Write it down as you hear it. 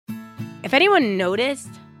If anyone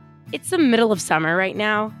noticed, it's the middle of summer right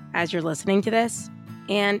now as you're listening to this.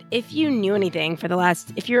 And if you knew anything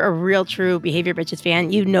if you're a real true Behavior Bitches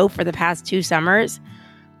fan, you know for the past 2 summers,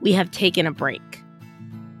 we have taken a break.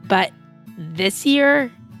 But this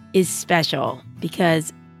year is special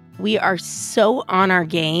because we are so on our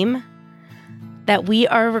game that we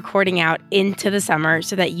are recording out into the summer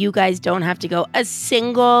so that you guys don't have to go a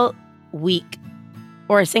single week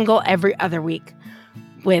or a single every other week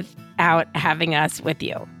without having us with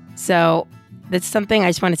you. So that's something I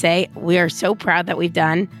just want to say. We are so proud that we've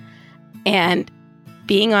done, and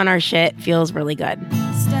being on our shit feels really good.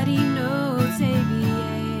 Study notes, ABA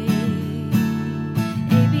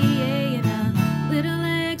in a little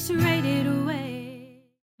X-rated way.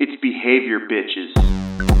 It's Behavior Bitches.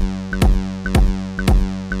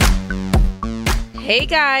 Hey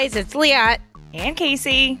guys, it's Liat. And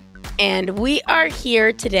Casey. And we are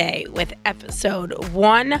here today with episode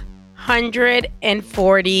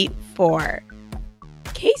 144.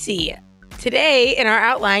 Casey, today in our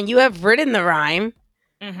outline, you have written the rhyme.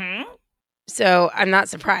 Mm-hmm. So I'm not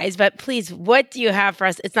surprised, but please, what do you have for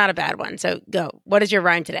us? It's not a bad one, so go. What is your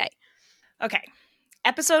rhyme today? Okay.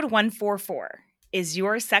 Episode 144. Is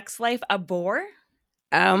your sex life a bore?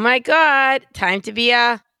 Oh my God. Time to be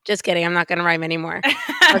just kidding. I'm not going to rhyme anymore.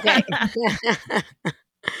 Okay.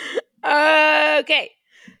 Okay.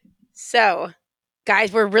 So,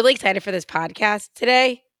 guys, we're really excited for this podcast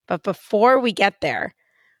today. But before we get there,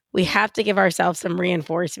 we have to give ourselves some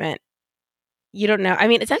reinforcement. You don't know. I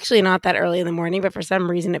mean, it's actually not that early in the morning, but for some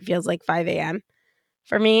reason it feels like 5 a.m.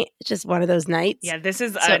 For me, it's just one of those nights. Yeah, this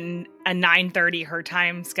is a 9:30 her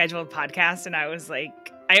time scheduled podcast. And I was like,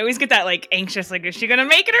 I always get that like anxious, like, is she going to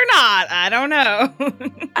make it or not? I don't know.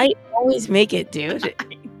 I always make it, dude.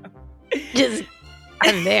 Just,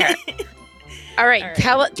 I'm there. All right.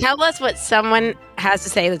 Tell us what someone has to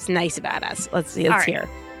say that's nice about us. Let's hear.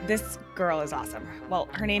 This girl is awesome. Well,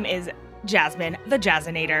 her name is Jasmine, the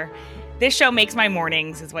Jazzinator. This show makes my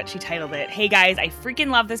mornings is what she titled it. Hey guys, I freaking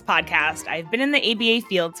love this podcast. I've been in the ABA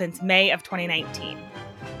field since May of 2019.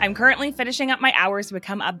 I'm currently finishing up my hours to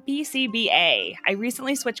become a BCBA. I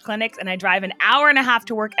recently switched clinics and I drive an hour and a half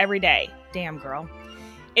to work every day. Damn, girl.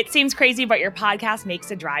 It seems crazy, but your podcast makes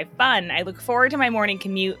the drive fun. I look forward to my morning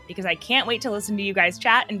commute because I can't wait to listen to you guys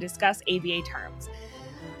chat and discuss ABA terms.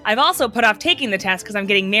 I've also put off taking the test because I'm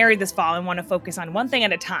getting married this fall and want to focus on one thing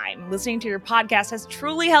at a time. Listening to your podcast has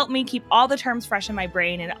truly helped me keep all the terms fresh in my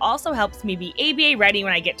brain, and it also helps me be ABA ready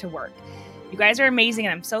when I get to work. You guys are amazing,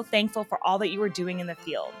 and I'm so thankful for all that you are doing in the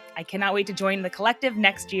field. I cannot wait to join the collective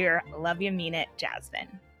next year. Love you, mean it, Jasmine.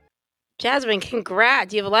 Jasmine,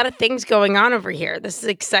 congrats. You have a lot of things going on over here. This is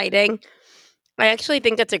exciting. I actually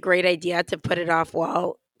think that's a great idea to put it off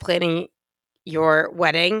while planning your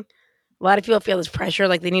wedding. A lot of people feel this pressure,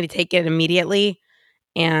 like they need to take it immediately.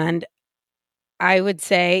 And I would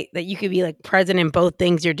say that you could be like present in both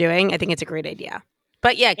things you're doing. I think it's a great idea.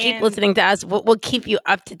 But yeah, keep listening to us. We'll keep you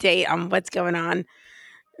up to date on what's going on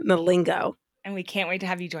in the lingo. And we can't wait to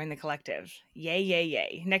have you join the collective. Yay, yay,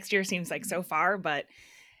 yay. Next year seems like so far, but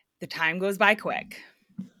the time goes by quick.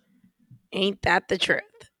 Ain't that the truth?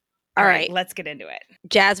 All right. Let's get into it.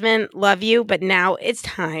 Jasmine, love you. But now it's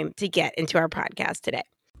time to get into our podcast today.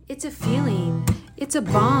 It's a feeling, it's a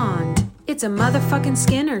bond, it's a motherfucking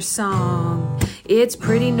Skinner song. It's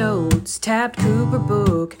pretty notes, tapped Cooper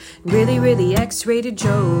book, really, really X-rated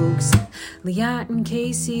jokes. Liat and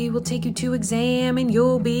Casey will take you to exam and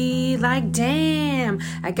you'll be like, damn,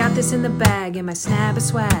 I got this in the bag and my snap is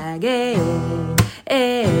swag, hey,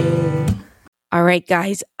 hey. All right,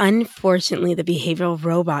 guys, unfortunately, the behavioral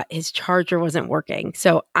robot, his charger wasn't working.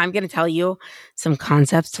 So I'm going to tell you some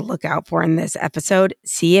concepts to look out for in this episode.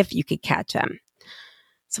 See if you could catch them.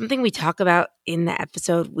 Something we talk about in the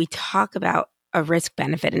episode, we talk about a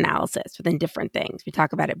risk-benefit analysis within different things. We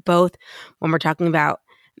talk about it both when we're talking about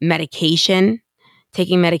medication,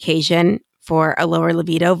 taking medication for a lower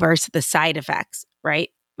libido versus the side effects,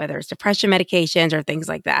 right? Whether it's depression medications or things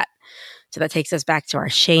like that. So that takes us back to our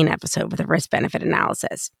Shane episode with a risk-benefit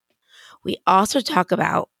analysis. We also talk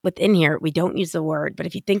about, within here, we don't use the word, but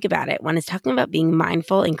if you think about it, when it's talking about being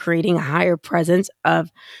mindful and creating a higher presence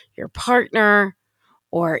of your partner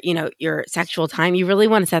or, your sexual time, you really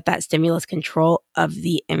want to set that stimulus control of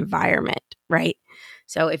the environment, right?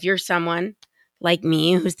 So if you're someone like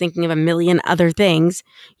me who's thinking of a million other things,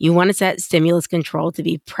 you want to set stimulus control to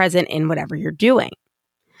be present in whatever you're doing.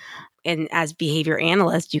 And as behavior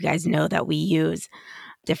analysts, you guys know that we use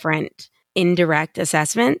different indirect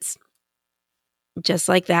assessments. Just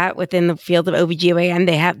like that, within the field of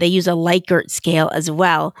OBGYN, they use a Likert scale as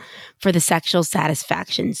well for the sexual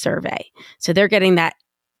satisfaction survey. So they're getting that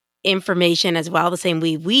information as well, the same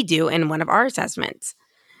way we do in one of our assessments.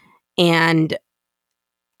 And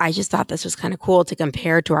I just thought this was kind of cool to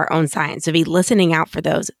compare to our own science. So be listening out for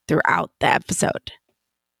those throughout the episode.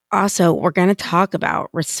 Also, we're going to talk about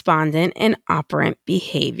respondent and operant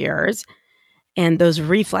behaviors and those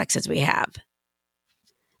reflexes we have.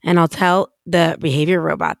 And I'll tell the behavior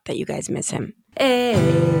robot that you guys miss him. Hey.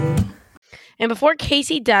 And before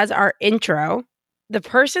Casey does our intro, the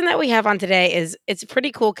person that we have on today it's a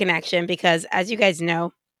pretty cool connection because, as you guys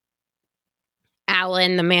know,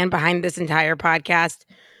 Alan, the man behind this entire podcast,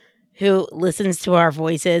 who listens to our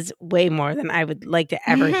voices way more than I would like to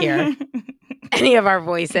ever hear any of our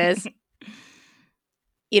voices.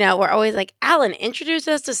 We're always like, Alan, introduce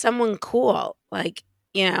us to someone cool. Like,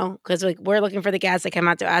 because we're looking for the guests that come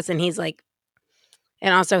out to us. And he's like,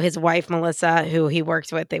 and also his wife, Melissa, who he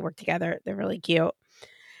works with, they work together. They're really cute.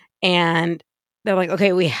 And they're like,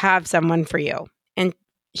 okay, we have someone for you. And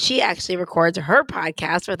she actually records her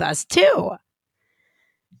podcast with us too.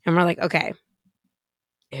 And we're like, okay,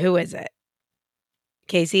 who is it?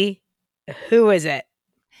 Casey, who is it?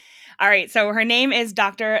 All right, so her name is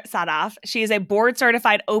Dr. Sadaf. She is a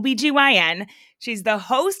board-certified OBGYN. She's the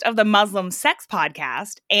host of the Muslim Sex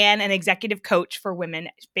Podcast and an executive coach for women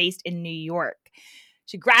based in New York.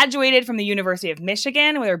 She graduated from the University of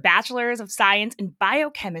Michigan with her Bachelor's of Science in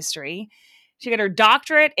Biochemistry. She got her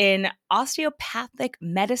doctorate in osteopathic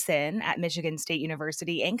medicine at Michigan State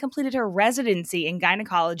University and completed her residency in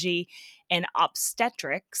gynecology and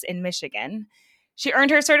obstetrics in Michigan. She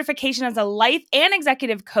earned her certification as a life and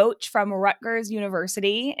executive coach from Rutgers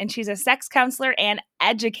University, and she's a sex counselor and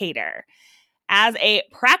educator. As a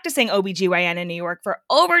practicing OBGYN in New York for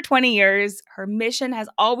over 20 years, her mission has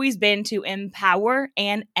always been to empower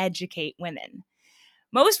and educate women.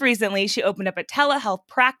 Most recently, she opened up a telehealth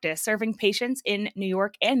practice serving patients in New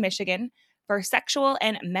York and Michigan for sexual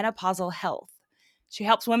and menopausal health. She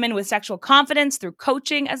helps women with sexual confidence through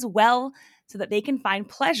coaching as well, so that they can find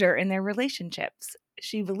pleasure in their relationships.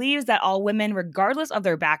 She believes that all women, regardless of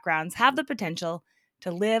their backgrounds, have the potential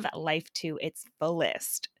to live life to its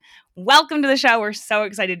fullest. Welcome to the show. We're so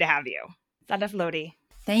excited to have you. Sadaf Lodi.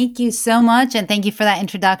 Thank you so much. And thank you for that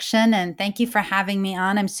introduction. And thank you for having me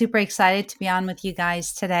on. I'm super excited to be on with you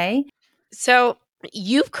guys today. So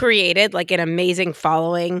you've created like an amazing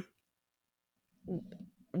following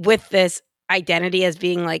with this identity as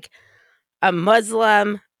being like a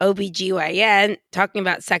Muslim OBGYN talking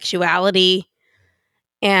about sexuality.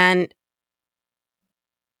 And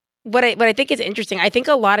what I think is interesting, I think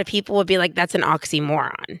a lot of people would be like, that's an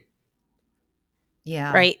oxymoron.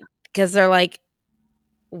 Yeah. Right? Because they're like,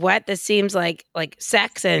 what? This seems like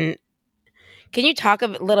sex. And can you talk a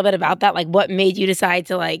little bit about that? Like what made you decide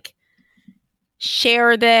to like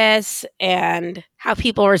share this and how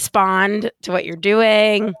people respond to what you're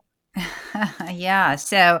doing? Yeah.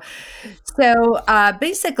 So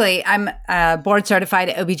basically, I'm a board certified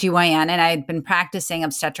OBGYN, and I had been practicing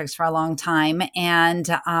obstetrics for a long time. And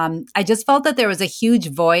I just felt that there was a huge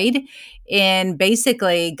void in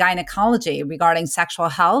basically gynecology regarding sexual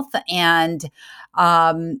health and,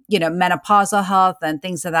 menopausal health and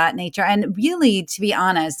things of that nature. And really, to be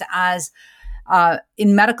honest, as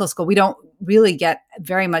in medical school, we don't really get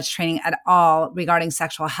very much training at all regarding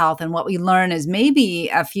sexual health. And what we learn is maybe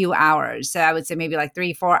a few hours. So I would say maybe like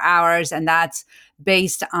 3-4 hours. And that's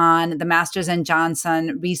based on the Masters and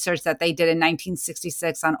Johnson research that they did in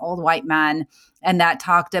 1966 on old white men. And that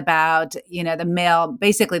talked about,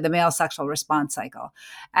 the male sexual response cycle.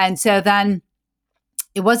 And so then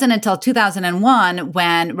it wasn't until 2001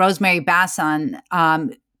 when Rosemary Basson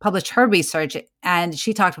published her research, and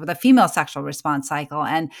she talked about the female sexual response cycle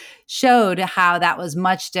and showed how that was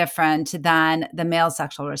much different than the male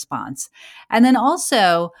sexual response. And then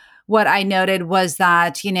also what I noted was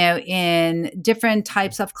that, in different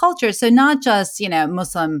types of cultures, so not just,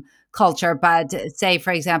 Muslim culture, but say,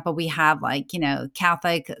 for example, we have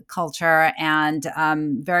Catholic culture and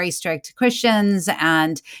very strict Christians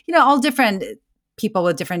and, all different people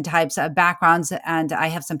with different types of backgrounds. And I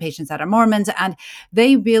have some patients that are Mormons, and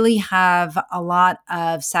they really have a lot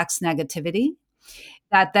of sex negativity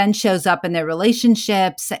that then shows up in their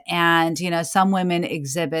relationships. And, some women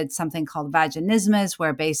exhibit something called vaginismus,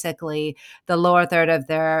 where basically the lower third of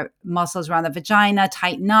their muscles around the vagina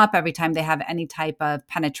tighten up every time they have any type of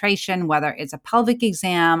penetration, whether it's a pelvic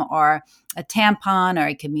exam or a tampon, or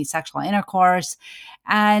it could be sexual intercourse.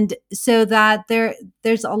 And so that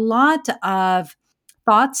there's a lot of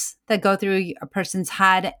thoughts that go through a person's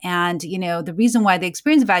head. And, the reason why they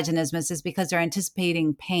experience vaginismus is because they're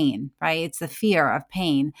anticipating pain, right? It's the fear of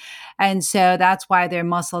pain. And so that's why their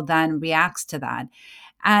muscle then reacts to that.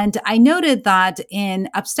 And I noted that in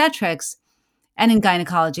obstetrics and in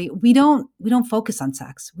gynecology, we don't focus on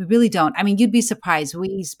sex. We really don't. I mean, you'd be surprised.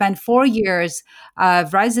 We spend 4 years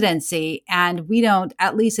of residency, and we don't,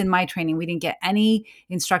 at least in my training, we didn't get any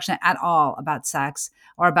instruction at all about sex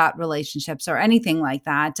or about relationships or anything like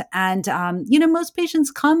that. And most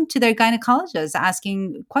patients come to their gynecologist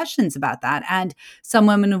asking questions about that, and some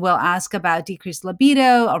women will ask about decreased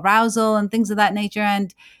libido, arousal, and things of that nature.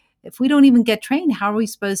 And if we don't even get trained, how are we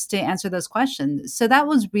supposed to answer those questions? So that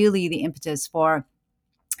was really the impetus for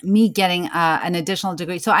me getting an additional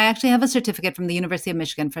degree. So I actually have a certificate from the University of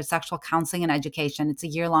Michigan for sexual counseling and education. It's a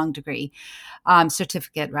year-long degree,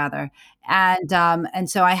 certificate rather. And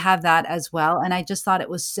so I have that as well. And I just thought it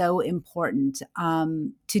was so important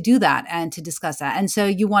to do that and to discuss that. And so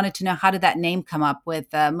you wanted to know, how did that name come up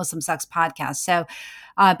with the Muslim Sex Podcast? So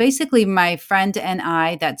basically, my friend and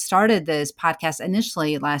I that started this podcast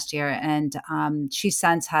initially last year, and she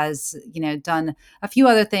since has, done a few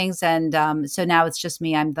other things. And so now it's just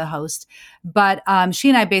me. I'm the host. But she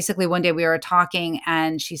and I basically one day we were talking,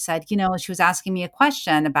 and she said, she was asking me a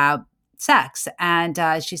question about sex. And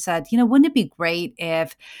she said, wouldn't it be great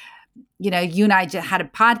if you and I just had a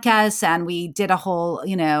podcast and we did a whole,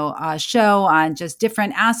 show on just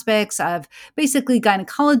different aspects of basically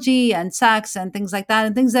gynecology and sex and things like that,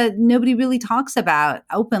 and things that nobody really talks about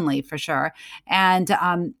openly, for sure. And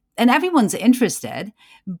everyone's interested,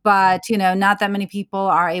 but, not that many people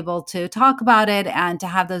are able to talk about it and to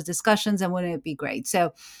have those discussions. And wouldn't it be great?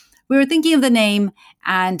 So we were thinking of the name,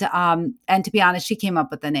 and to be honest, she came up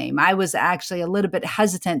with the name. I was actually a little bit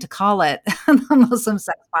hesitant to call it the Muslim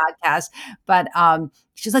Sex Podcast, but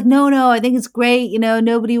she's like, no, I think it's great.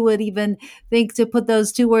 Nobody would even think to put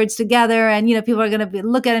those two words together, and people are going to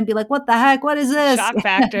look at it and be like, "What the heck? What is this?" Shock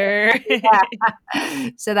factor.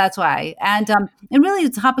 So that's why, and really,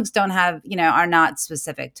 the topics don't have, are not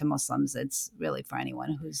specific to Muslims. It's really for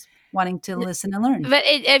anyone who's wanting to listen and learn. But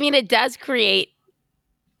it does create.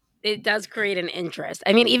 It does create an interest.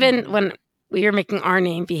 I mean, even when we were making our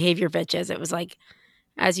name, Behavior Bitches, it was like,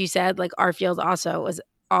 as you said, like our field also was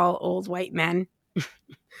all old white men.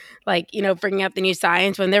 Like, bringing up the new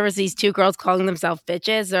science. When there was these two girls calling themselves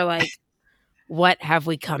bitches, they're like, what have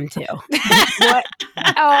we come to? What?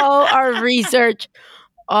 All our research,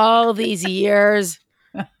 all these years,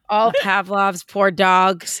 all Pavlov's poor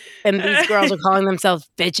dogs, and these girls are calling themselves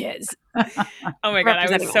bitches. Oh my God,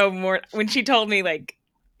 I was so more when she told me, like,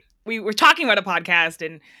 we were talking about a podcast,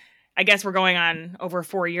 and I guess we're going on over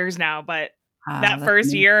 4 years now. But that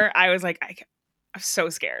first year, I was like, I'm so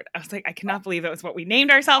scared. I was like, I cannot believe that was what we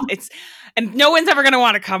named ourselves. And no one's ever going to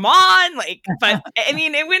want to come on. Like, but I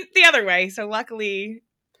mean, it went the other way. So luckily,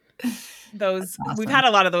 we've had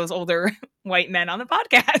a lot of those older white men on the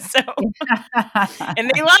podcast. So, and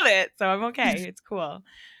they love it. So I'm okay. It's cool.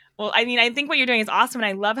 Well, I mean, I think what you're doing is awesome. And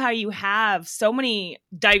I love how you have so many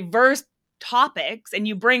diverse topics, and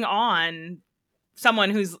you bring on someone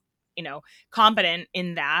who's competent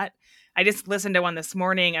in that. I just listened to one this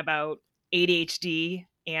morning about ADHD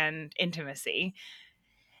and intimacy,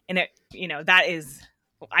 and it that is,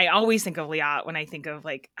 I always think of Liat when I think of,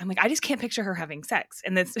 like, I'm like, I just can't picture her having sex,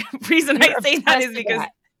 and the reason I say that is because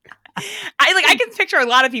I can picture a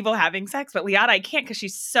lot of people having sex, but Liat I can't, because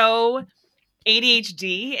she's so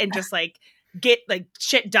ADHD and just like get like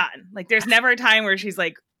shit done. Like there's never a time where she's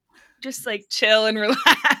like just like chill and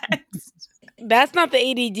relax. That's not the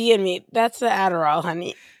ADD in me. That's the Adderall,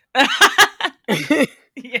 honey.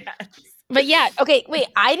 Yes. But yeah, okay, wait,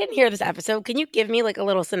 I didn't hear this episode. Can you give me like a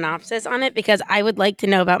little synopsis on it? Because I would like to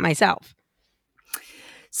know about myself.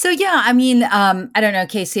 So yeah, I mean, I don't know,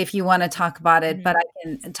 Casey, if you want to talk about it, but I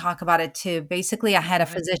can talk about it too. Basically, I had a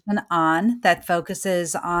physician on that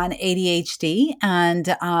focuses on ADHD, and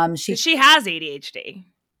she has ADHD.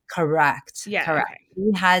 Correct. Yeah. Correct. Okay.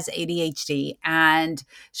 She has ADHD, and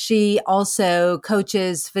she also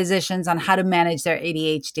coaches physicians on how to manage their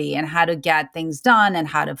ADHD and how to get things done and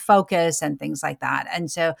how to focus and things like that.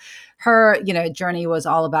 And so her, journey was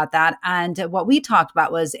all about that. And what we talked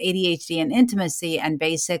about was ADHD and intimacy, and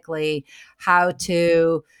basically how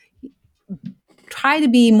to try to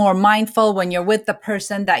be more mindful when you're with the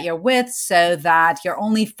person that you're with, so that you're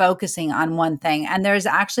only focusing on one thing. And there's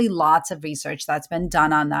actually lots of research that's been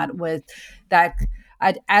done on that, with that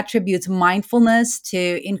attributes mindfulness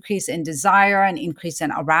to increase in desire and increase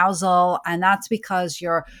in arousal. And that's because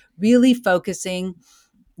you're really focusing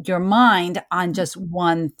your mind on just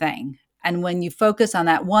one thing. And when you focus on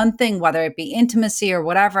that one thing, whether it be intimacy or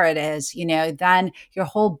whatever it is, then your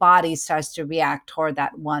whole body starts to react toward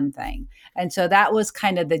that one thing. And so that was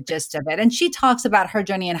kind of the gist of it. And she talks about her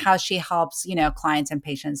journey and how she helps, clients and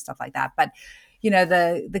patients, stuff like that. But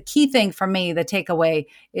the key thing for me, the takeaway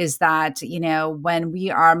is that, when we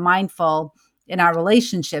are mindful in our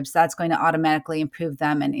relationships, that's going to automatically improve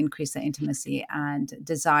them and increase the intimacy and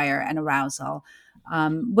desire and arousal.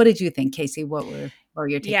 What did you think, Casey? What were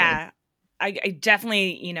your takeaways? Yeah, I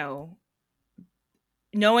definitely,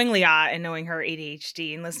 knowing Liat and knowing her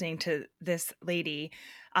ADHD and listening to this lady,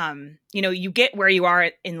 you get where you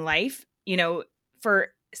are in life, for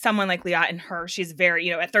someone like Liat and her, she's very,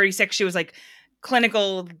 at 36, she was like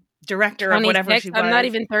clinical director of whatever she was. I'm not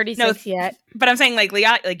even 36 yet. But I'm saying like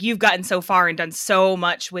Liat, like you've gotten so far and done so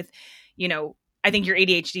much with, I think your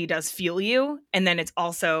ADHD does fuel you. And then it's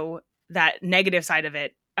also that negative side of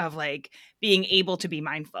it, of like being able to be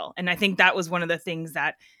mindful. And I think that was one of the things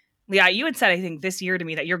that, Liat, you had said, I think this year to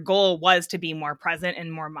me, that your goal was to be more present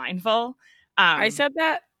and more mindful. I said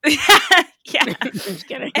that? Yeah. I'm just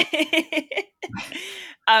kidding.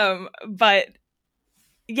 But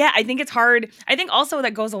yeah, I think it's hard. I think also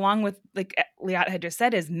that goes along with, like Liat had just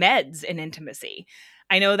said, is meds and intimacy.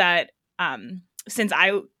 I know that since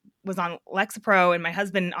I was on Lexapro and my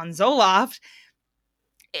husband on Zoloft,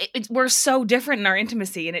 we're so different in our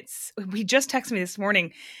intimacy. And he just texted me this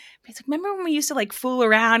morning. He's like, remember when we used to like fool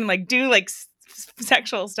around and like do like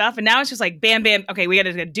sexual stuff? And now it's just like, bam, bam. Okay, we got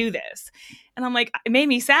to do this. And I'm like, it made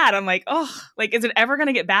me sad. I'm like, oh, like, is it ever going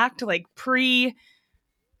to get back to like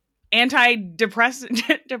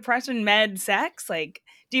depression med sex? Like,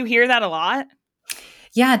 do you hear that a lot?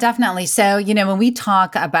 Yeah, definitely. So, when we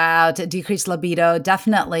talk about decreased libido,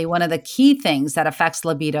 definitely one of the key things that affects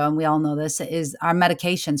libido, and we all know this, is our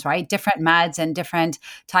medications, right? Different meds and different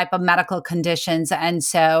type of medical conditions. And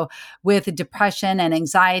so with depression and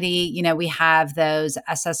anxiety, we have those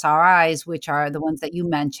SSRIs, which are the ones that you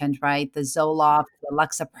mentioned, right? The Zoloft, the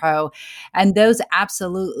Lexapro, and those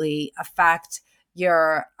absolutely affect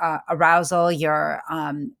your arousal, your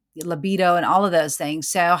libido, and all of those things.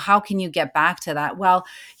 So how can you get back to that? Well,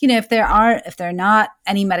 if there are not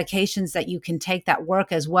any medications that you can take that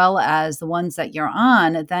work as well as the ones that you're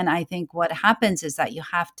on, then I think what happens is that you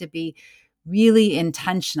have to be really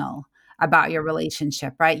intentional about your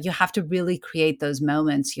relationship, right? You have to really create those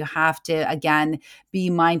moments. You have to, again, be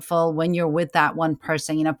mindful when you're with that one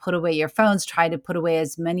person, put away your phones, try to put away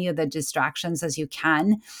as many of the distractions as you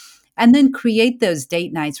can, and then create those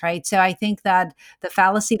date nights, right? So I think that the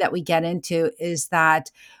fallacy that we get into is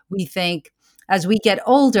that we think as we get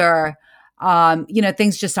older,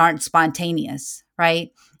 things just aren't spontaneous,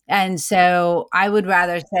 right? And so I would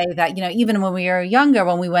rather say that, even when we were younger,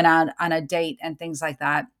 when we went out on a date and things like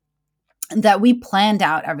that we planned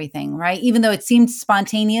out everything, right? Even though it seemed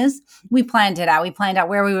spontaneous, we planned it out. We planned out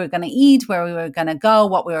where we were going to eat, where we were going to go,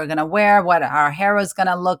 what we were going to wear, what our hair was going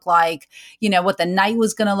to look like, what the night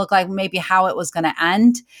was going to look like, maybe how it was going to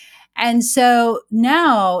end. And so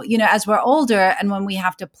now, as we're older and when we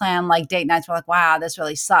have to plan like date nights, we're like, wow, this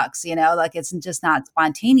really sucks, like it's just not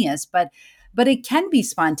spontaneous, but it can be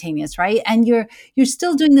spontaneous, right? And you're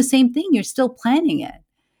still doing the same thing. You're still planning it.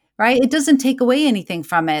 Right? It doesn't take away anything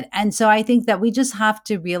from it. And so I think that we just have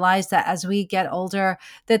to realize that as we get older,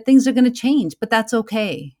 that things are going to change, but that's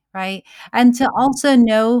okay. Right? And to also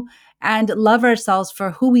know and love ourselves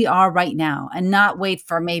for who we are right now and not wait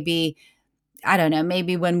for maybe, I don't know,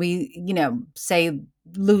 maybe when we, say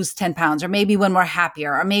lose 10 pounds, or maybe when we're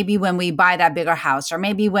happier, or maybe when we buy that bigger house, or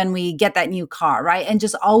maybe when we get that new car, right? And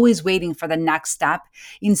just always waiting for the next step.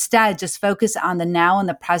 Instead, just focus on the now and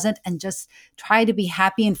the present and just try to be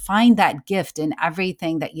happy and find that gift in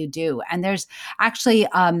everything that you do. And there's actually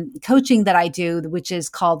coaching that I do, which is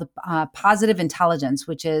called Positive Intelligence,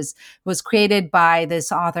 which was created by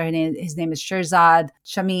this author. His name is Shirzad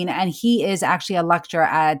Shamin, and he is actually a lecturer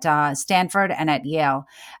at Stanford and at Yale.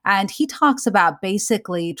 And he talks about basically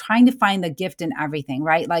trying to find the gift in everything,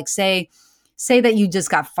 right? Like say that you just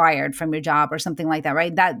got fired from your job or something like that,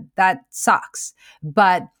 right? That sucks.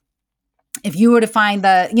 But if you were to find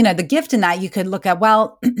the gift in that, you could look at,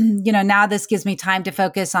 well, now this gives me time to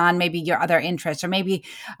focus on maybe your other interests, or maybe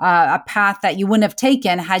a path that you wouldn't have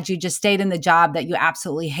taken had you just stayed in the job that you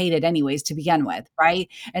absolutely hated anyways to begin with, right?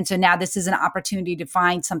 And so now this is an opportunity to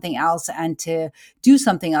find something else and to do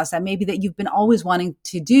something else that maybe that you've been always wanting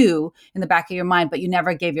to do in the back of your mind, but you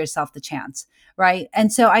never gave yourself the chance, right?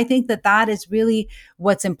 And so I think that is really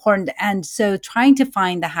what's important. And so trying to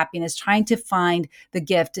find the happiness, trying to find the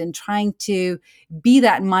gift, and trying to to be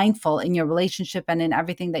that mindful in your relationship and in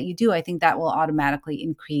everything that you do, I think that will automatically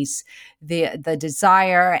increase the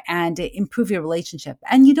desire and improve your relationship.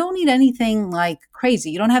 And you don't need anything like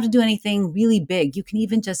crazy. You don't have to do anything really big. You can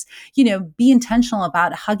even just, be intentional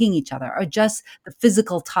about hugging each other or just the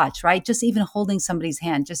physical touch, right? Just even holding somebody's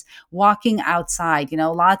hand, just walking outside.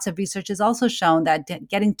 Lots of research has also shown that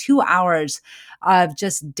getting 2 hours of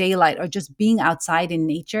just daylight or just being outside in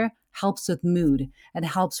nature helps with mood and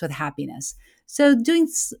helps with happiness. So doing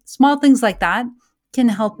small things like that can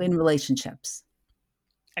help in relationships.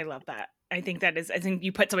 I love that. I think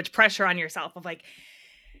you put so much pressure on yourself of like,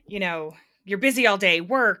 you're busy all day,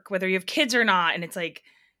 work, whether you have kids or not. And it's like,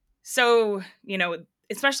 so,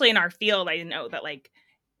 especially in our field, I know that like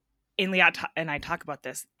in Liat and I talk about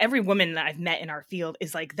this, every woman that I've met in our field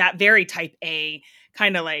is like that very type A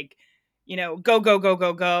kind of like, go, go, go,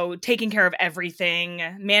 go, go, taking care of everything,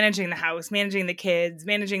 managing the house, managing the kids,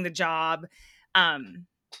 managing the job.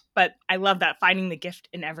 But I love that, finding the gift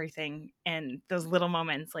in everything and those little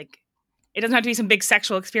moments. Like, it doesn't have to be some big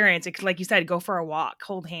sexual experience. It could, like you said, go for a walk,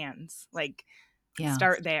 hold hands, like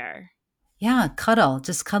start there. Yeah,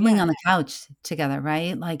 just cuddling on the couch together,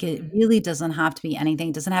 right? Like it really doesn't have to be anything.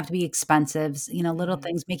 It doesn't have to be expensive, little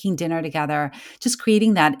things, making dinner together, just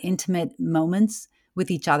creating that intimate moments with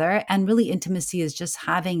each other. And really intimacy is just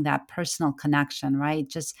having that personal connection, right?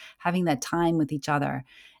 Just having that time with each other.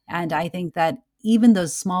 And I think that even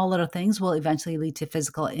those small little things will eventually lead to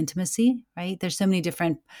physical intimacy, right? There's so many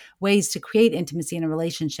different ways to create intimacy in a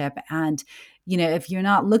relationship. And if you're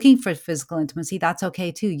not looking for physical intimacy, that's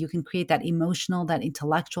okay too. You can create that emotional, that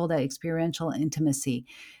intellectual, that experiential intimacy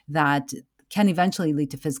that can eventually lead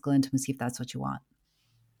to physical intimacy if that's what you want.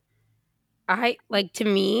 To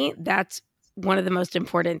me, that's one of the most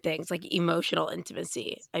important things, like emotional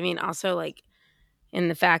intimacy. I mean, also like in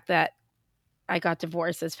the fact that I got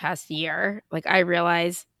divorced this past year, like I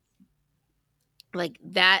realize like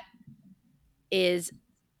that is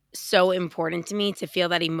so important to me, to feel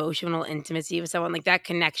that emotional intimacy with someone, like that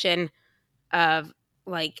connection of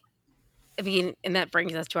like, I mean, and that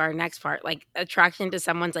brings us to our next part, like attraction to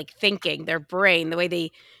someone's like thinking, their brain, the way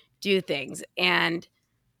they do things. And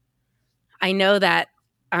I know that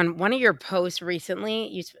on one of your posts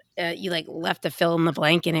recently, you like left a fill in the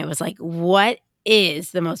blank, and it was like, what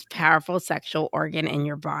is the most powerful sexual organ in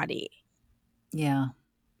your body? Yeah.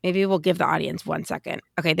 Maybe we'll give the audience 1 second.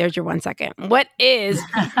 Okay, there's your 1 second. What is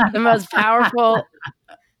the most powerful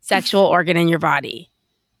sexual organ in your body?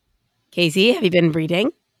 Casey, have you been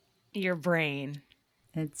reading? Your brain.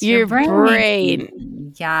 It's your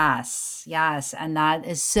brain. Yes. And that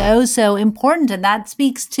is so, so important. And that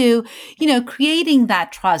speaks to, creating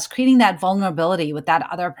that trust, creating that vulnerability with that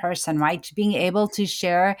other person, right? Being able to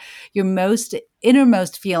share your most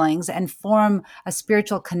innermost feelings and form a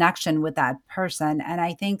spiritual connection with that person. And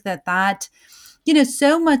I think that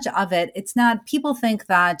so much of it, it's not, people think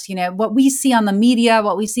that, what we see on the media,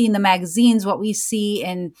 what we see in the magazines, what we see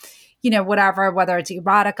in, whatever, whether it's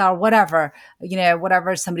erotica or whatever,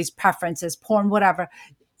 whatever somebody's preference is, porn, whatever,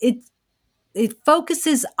 it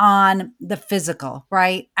focuses on the physical,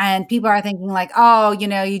 right? And people are thinking like, oh,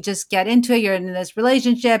 you just get into it, you're in this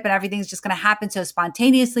relationship and everything's just going to happen so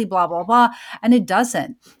spontaneously, blah, blah, blah. And it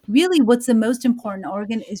doesn't. Really, what's the most important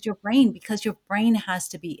organ is your brain, because your brain has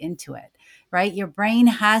to be into it, right? Your brain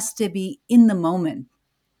has to be in the moment.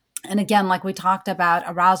 And again, like we talked about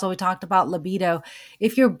arousal, we talked about libido.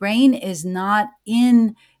 If your brain is not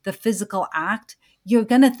in the physical act, you're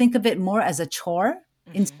going to think of it more as a chore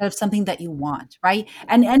instead of something that you want, right?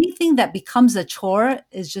 And anything that becomes a chore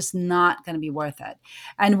is just not going to be worth it.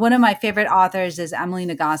 And one of my favorite authors is Emily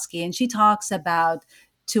Nagoski, and she talks about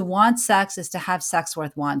to want sex is to have sex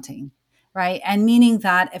worth wanting, right? And meaning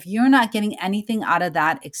that if you're not getting anything out of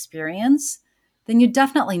that experience, then you're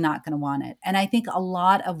definitely not going to want it. And I think a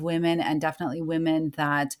lot of women, and definitely women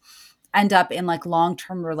that end up in like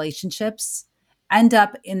long-term relationships, end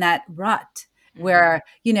up in that rut where,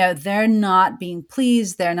 they're not being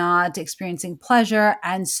pleased, they're not experiencing pleasure.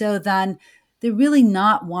 And so then they're really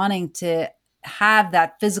not wanting to have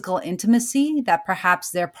that physical intimacy that perhaps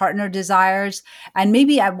their partner desires. And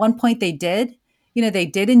maybe at one point they did, they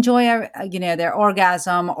did enjoy, their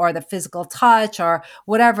orgasm or the physical touch or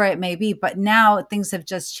whatever it may be. But now things have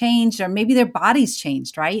just changed, or maybe their body's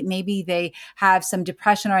changed, right? Maybe they have some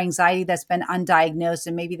depression or anxiety that's been undiagnosed,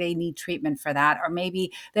 and maybe they need treatment for that. Or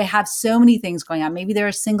maybe they have so many things going on. Maybe they're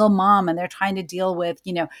a single mom and they're trying to deal with,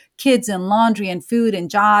 kids and laundry and food and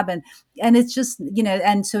job. And it's just,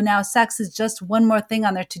 and so now sex is just one more thing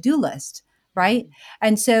on their to-do list, right?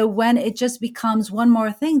 And so when it just becomes one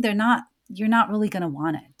more thing, you're not really going to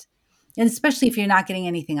want it. And especially if you're not getting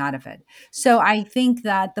anything out of it. So I think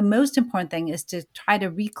that the most important thing is to try to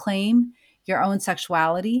reclaim your own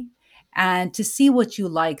sexuality and to see what you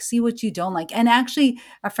like, see what you don't like. And actually,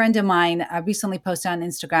 a friend of mine recently posted on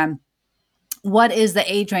Instagram, what is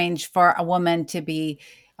the age range for a woman to be,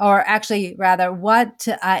 or actually rather, what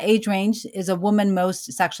age range is a woman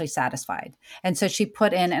most sexually satisfied? And so she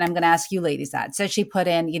put in, and I'm going to ask you ladies that. So she put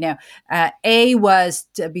in, A was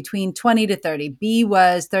between 20 to 30, B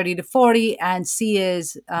was 30 to 40, and C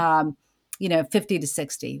is, 50 to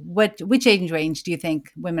 60. Which age range do you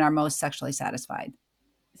think women are most sexually satisfied?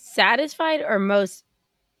 Satisfied or most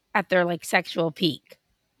at their like sexual peak?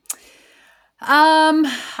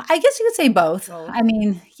 I guess you could say both. Both. I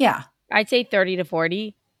mean, yeah. I'd say 30 to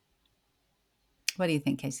 40. What do you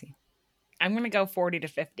think, Casey? I'm going to go 40 to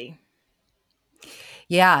 50.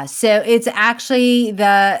 Yeah, so it's actually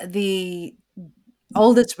the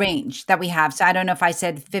oldest range that we have. So I don't know if I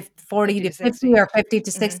said 40 to 50 or 50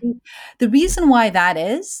 to 60. Mm-hmm. The reason why that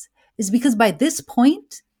is because by this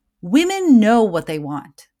point, women know what they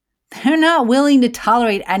want. They're not willing to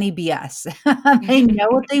tolerate any BS. They know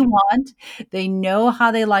what they want. They know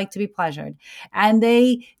how they like to be pleasured. And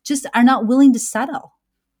they just are not willing to settle.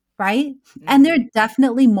 Right. Mm-hmm. And they're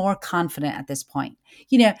definitely more confident at this point.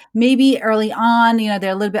 Maybe early on,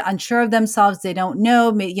 they're a little bit unsure of themselves. They don't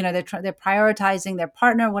know, they're prioritizing their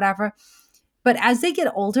partner, whatever. But as they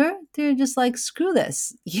get older, they're just like, screw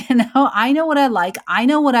this. I know what I like. I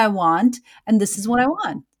know what I want. And this is what I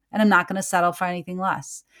want. And I'm not going to settle for anything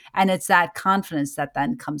less. And it's that confidence that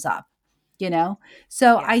then comes up.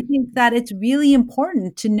 So yeah. I think that it's really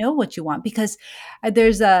important to know what you want, because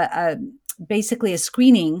there's basically a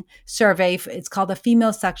screening survey. It's called the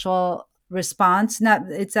Female Sexual Response.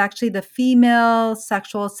 It's actually the Female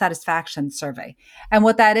Sexual Satisfaction Survey. And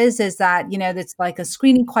what that is that, it's like a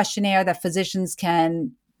screening questionnaire that physicians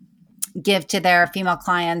can give to their female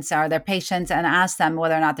clients or their patients and ask them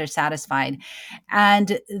whether or not they're satisfied.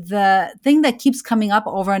 And the thing that keeps coming up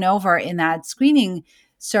over and over in that screening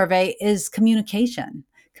survey is communication.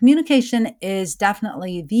 Communication is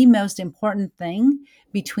definitely the most important thing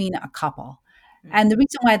between a couple. And the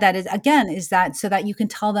reason why that is, again, is that so that you can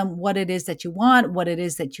tell them what it is that you want, what it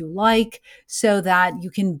is that you like, so that you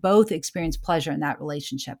can both experience pleasure in that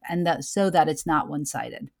relationship, and so that it's not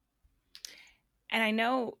one-sided. And I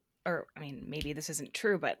know, or I mean, maybe this isn't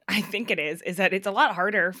true, but I think it is that it's a lot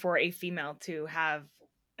harder for a female to have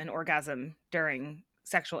an orgasm during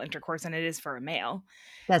sexual intercourse than it is for a male.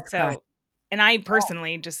 That's correct. And I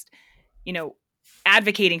personally just,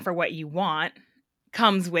 advocating for what you want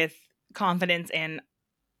comes with confidence and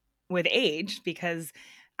with age, because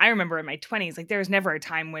I remember in my 20s, like there was never a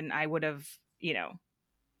time when I would have,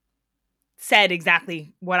 said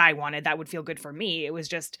exactly what I wanted that would feel good for me. It was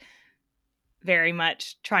just very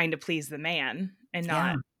much trying to please the man and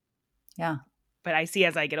not. Yeah. But I see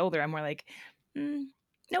as I get older, I'm more like,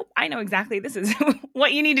 nope, I know exactly this is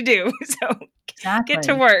what you need to do. So get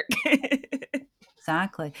to work.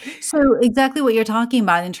 Exactly. So exactly what you're talking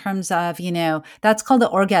about in terms of, that's called the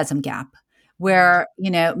orgasm gap, where,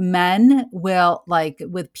 men will, like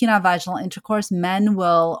with penile vaginal intercourse, men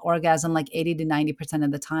will orgasm like 80 to 90%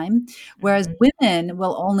 of the time, whereas women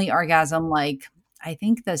will only orgasm like, I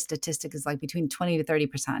think the statistic is like between 20 to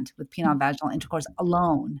 30% with penile vaginal intercourse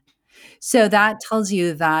alone. So that tells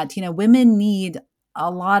you that, women need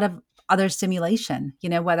a lot of other stimulation,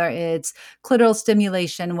 whether it's clitoral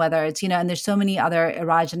stimulation, whether it's, and there's so many other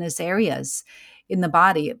erogenous areas in the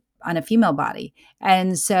body, on a female body.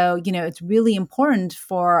 And so, it's really important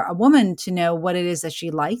for a woman to know what it is that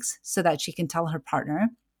she likes so that she can tell her partner.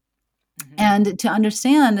 And to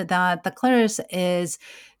understand that the clitoris is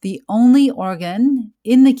the only organ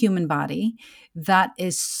in the human body that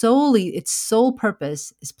is its sole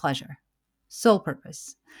purpose is pleasure, sole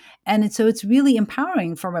purpose. And so it's really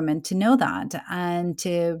empowering for women to know that and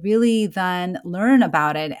to really then learn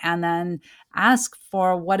about it and then ask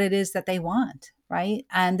for what it is that they want. Right.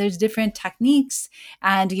 And there's different techniques.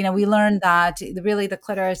 And, we learned that really the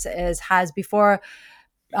clitoris has before,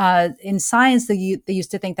 in science, they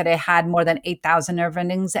used to think that it had more than 8,000 nerve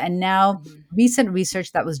endings. And now recent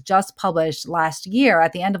research that was just published last year,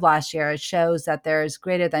 at the end of last year, it shows that there's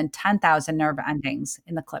greater than 10,000 nerve endings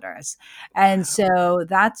in the clitoris. And so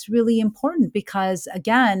that's really important because,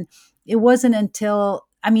 again, it wasn't until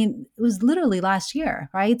I mean, it was literally last year,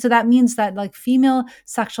 right? So that means that like female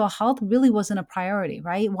sexual health really wasn't a priority,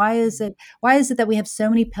 right? Why is it that we have so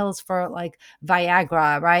many pills for like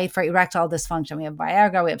Viagra, right? For erectile dysfunction. We have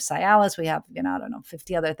Viagra, we have Cialis, we have, I don't know,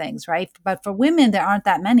 50 other things, right? But for women, there aren't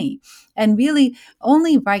that many. And really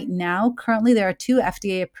only right now, currently there are 2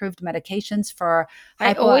 FDA approved medications for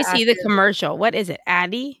I always see the hypoactive. commercial. What is it?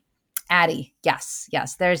 Addie? Addie, yes.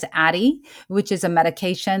 There's Addie, which is a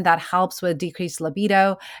medication that helps with decreased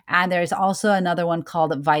libido, and there's also another one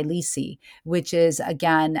called Vyleesi, which is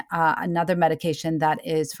again another medication that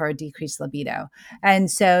is for decreased libido.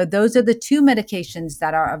 And so those are the 2 medications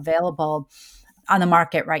that are available on the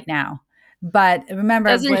market right now. But remember,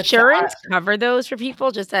 Does insurance cover those for people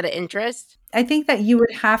just out of interest? I think that you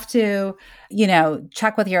would have to,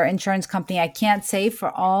 check with your insurance company. I can't say for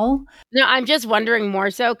all. No, I'm just wondering more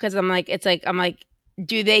so because I'm like,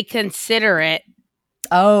 do they consider it?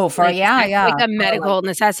 Oh, for like a For, medical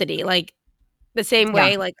necessity, like the same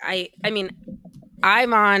way. Like I mean,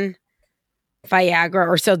 I'm on Viagra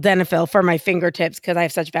or sildenafil for my fingertips because I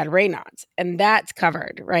have such bad Raynaud's, and that's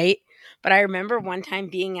covered, right? But I remember one time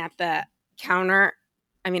being at the counter.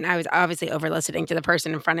 I mean, I was obviously over listening to the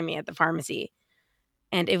person in front of me at the pharmacy.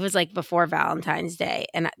 And it was like before Valentine's Day.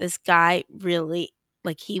 And this guy really,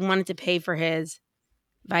 like, he wanted to pay for his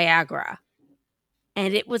Viagra.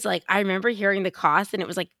 And it was like, I remember hearing the cost and it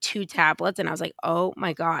was like 2 tablets. And I was like, oh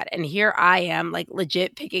my God. And here I am, like,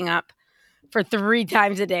 legit picking up for 3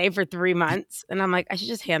 times a day for 3 months. And I'm like, I should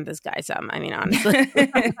just hand this guy some. I mean, honestly.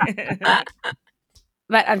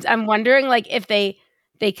 But I'm wondering, like, if they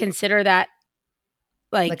consider that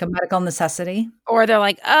like a medical necessity, or they're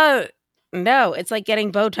like, oh, no, it's like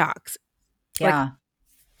getting Botox. Yeah.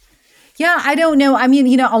 I don't know. I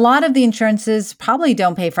mean, a lot of the insurances probably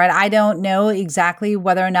don't pay for it. I don't know exactly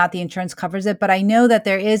whether or not the insurance covers it, but I know that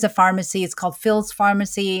there is a pharmacy. It's called Phil's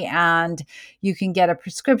Pharmacy, and you can get a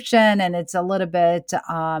prescription, and it's a little bit,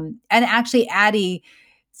 and actually Addie,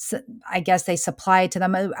 I guess they supply it to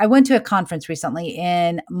them. I went to a conference recently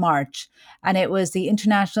in March, and it was the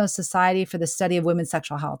International Society for the Study of Women's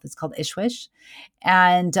Sexual Health. It's called ISHWISH.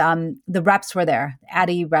 And the reps were there,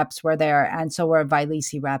 Addie reps were there, and so were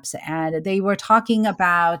Vyleesi reps. And they were talking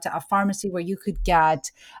about a pharmacy where you could get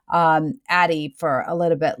Addie for a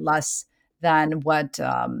little bit less than what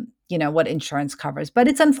what insurance covers. But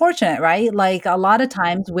it's unfortunate, right? Like a lot of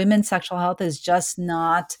times women's sexual health is just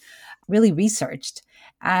not really researched.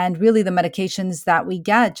 And really the medications that we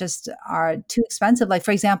get just are too expensive. Like,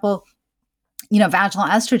 for example, vaginal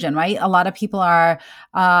estrogen, right? A lot of people are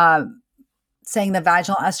saying that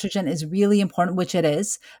vaginal estrogen is really important, which it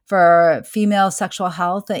is for female sexual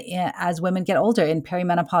health as women get older in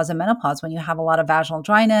perimenopause and menopause, when you have a lot of vaginal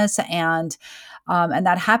dryness, and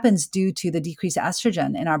that happens due to the decreased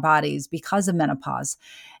estrogen in our bodies because of menopause.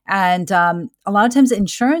 And a lot of times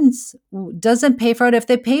insurance doesn't pay for it. If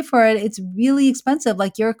they pay for it, it's really expensive.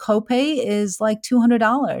 Like your copay is like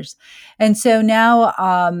 $200. And so now,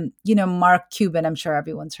 Mark Cuban, I'm sure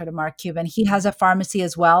everyone's heard of Mark Cuban. He has a pharmacy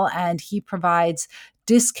as well, and he provides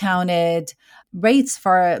discounted rates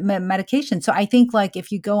for medication. So I think like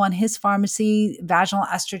if you go on his pharmacy, vaginal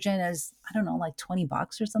estrogen is, I don't know, like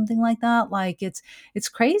 $20 or something like that. Like it's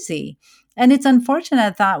crazy. And it's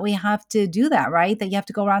unfortunate that we have to do that, right? That you have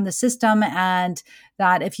to go around the system, and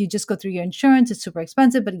that if you just go through your insurance, it's super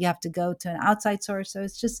expensive, but you have to go to an outside source. So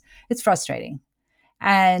it's frustrating.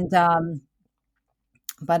 And,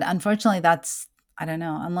 but unfortunately I don't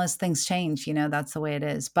know, unless things change, that's the way it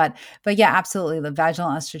is. But yeah, absolutely. The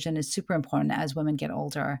vaginal estrogen is super important as women get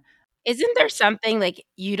older. Isn't there something like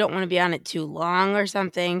you don't want to be on it too long or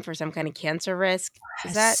something for some kind of cancer risk?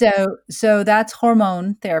 Is that so that's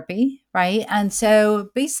hormone therapy, right? And so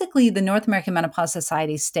basically the North American Menopause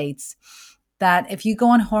Society states that if you go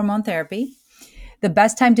on hormone therapy, the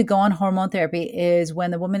best time to go on hormone therapy is when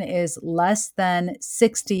the woman is less than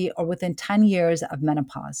 60 or within 10 years of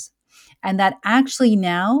menopause. And that actually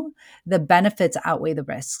now the benefits outweigh the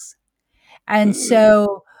risks. And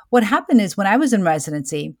so what happened is when I was in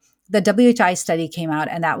residency, the WHI study came out,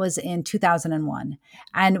 and that was in 2001.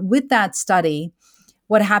 And with that study,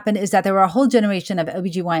 what happened is that there were a whole generation of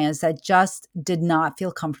OBGYNs that just did not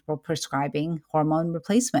feel comfortable prescribing hormone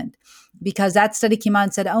replacement, because that study came out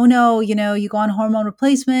and said, oh no, you go on hormone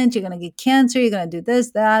replacement, you're going to get cancer, you're going to do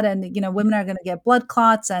this, that, and, women are going to get blood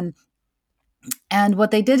clots. And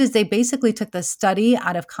what they did is they basically took the study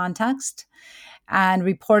out of context and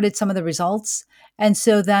reported some of the results. And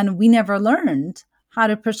so then we never learned how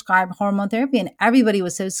to prescribe hormone therapy, and everybody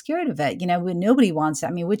was so scared of it. Nobody wants, I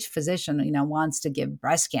mean, which physician, wants to give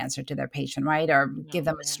breast cancer to their patient, right? Or give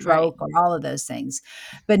them a Right. stroke or all of those things.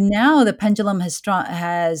 But now the pendulum has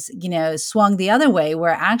swung the other way,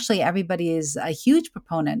 where actually everybody is a huge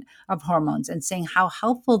proponent of hormones and saying how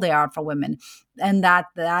helpful they are for women, and that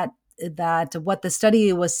what the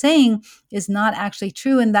study was saying is not actually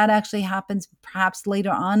true, and that actually happens perhaps later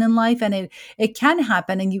on in life, and it can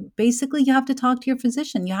happen. And you have to talk to your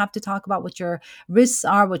physician. You have to talk about what your risks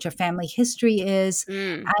are, what your family history is,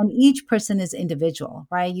 Mm. and each person is individual,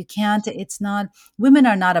 right? You can't, it's not, women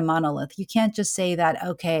are not a monolith. You can't just say that,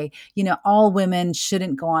 okay, all women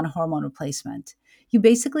shouldn't go on hormone replacement. You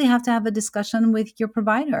basically have to have a discussion with your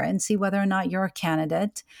provider and see whether or not you're a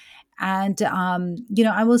candidate. And,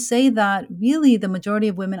 I will say that really the majority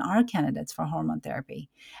of women are candidates for hormone therapy.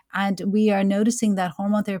 And we are noticing that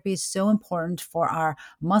hormone therapy is so important for our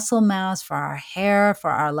muscle mass, for our hair, for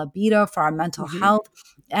our libido, for our mental Hmm. health,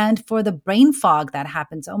 and for the brain fog that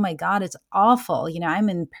happens. Oh my God, it's awful. I'm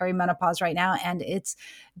in perimenopause right now, and it's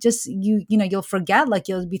just, you'll forget, like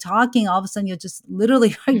you'll be talking, all of a sudden you'll just literally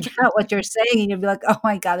forget what you're saying, and you'll be like, oh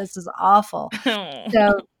my God, this is awful.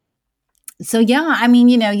 So yeah, I mean,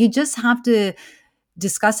 you just have to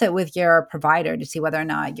discuss it with your provider to see whether or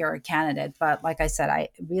not you're a candidate. But like I said, I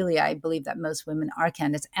believe that most women are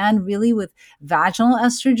candidates. And really with vaginal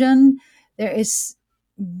estrogen, there is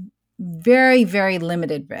very, very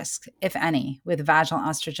limited risk, if any, with vaginal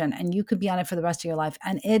estrogen. And you could be on it for the rest of your life.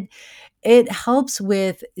 And it helps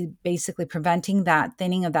with basically preventing that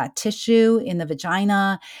thinning of that tissue in the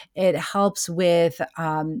vagina. It helps with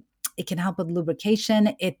it can help with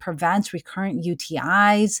lubrication. It prevents recurrent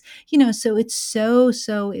UTIs. So it's so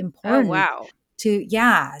Oh, important wow.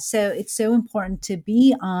 so it's so important to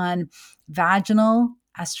be on vaginal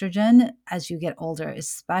estrogen as you get older,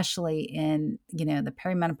 especially in, the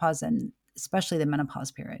perimenopause and especially the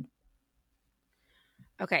menopause period.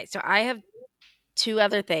 Okay, so I have two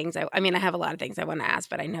other things. I mean, I have a lot of things I want to ask,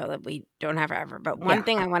 but I know that we don't have forever. But one Yeah.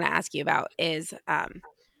 thing I want to ask you about is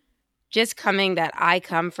just coming that I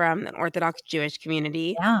come from an Orthodox Jewish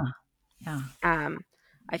community. Yeah. Yeah. Um,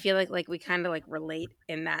 I feel like we kind of like relate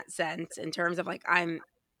in that sense in terms of like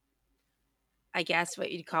I guess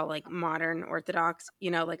what you'd call like modern Orthodox.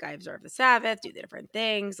 Like I observe the Sabbath, do the different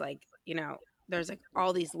things. Like there's like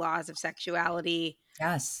all these laws of sexuality.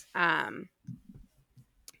 Yes. Um,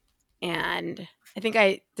 and I think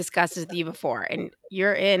I discussed this with you before. And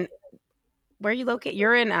you're in where are you located?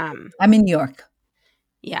 You're in I'm in New York.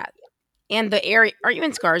 yeah, and the area. Are you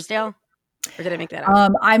in Scarsdale, or did I make that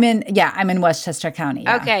up? I'm in Westchester County.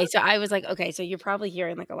 Yeah. Okay, so I was like, okay, so you're probably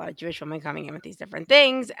hearing like a lot of Jewish women coming in with these different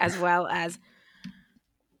things, as well as,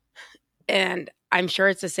 and I'm sure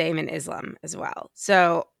it's the same in Islam as well.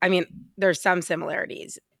 So, I mean, there's some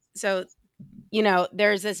similarities. So,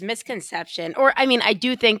 there's this misconception, or I mean, I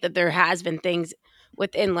do think that there has been things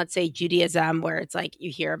within, let's say, Judaism, where it's like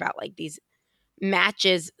you hear about like these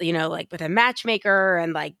matches, like with a matchmaker,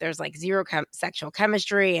 and like there's like zero sexual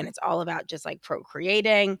chemistry, and it's all about just like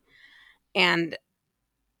procreating. And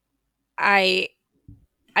I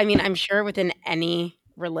I mean, I'm sure within any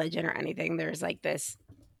religion or anything, there's like this,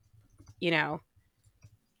 you know,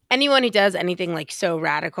 anyone who does anything like so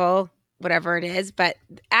radical, whatever it is. But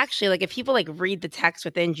actually, like if people like read the text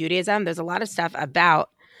within Judaism, there's a lot of stuff about,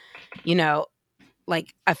 you know,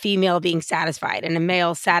 like a female being satisfied and a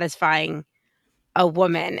male satisfying a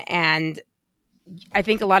woman. And I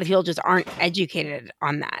think a lot of people just aren't educated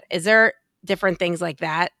on that. Is there different things like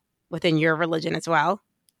that within your religion as well?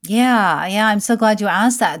 Yeah. Yeah. I'm so glad you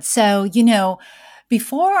asked that. So,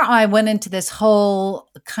 before I went into this whole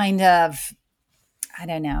kind of, I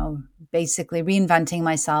don't know, basically reinventing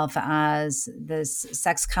myself as this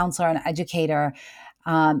sex counselor and educator,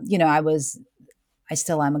 I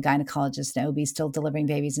still am a gynecologist and OB, still delivering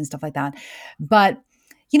babies and stuff like that. But,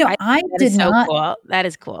 I That did is so not. cool. That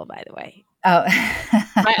is cool, by the way. Oh,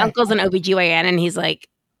 My uncle's an OBGYN, and he's like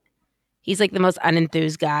the most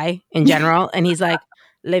unenthused guy in general. And he's like,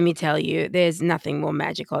 let me tell you, there's nothing more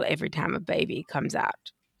magical every time a baby comes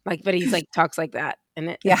out. Like, but he's like talks like that.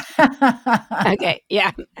 And it yeah. okay.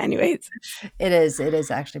 Yeah. Anyways. It is. It is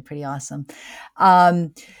actually pretty awesome.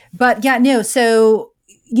 But yeah, no. So,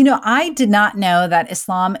 I did not know that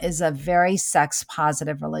Islam is a very sex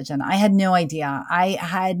positive religion. I had no idea. I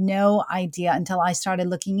had no idea until I started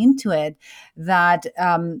looking into it that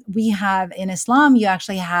we have in Islam, you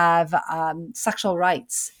actually have sexual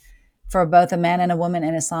rights for both a man and a woman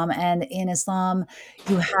in Islam. And in Islam,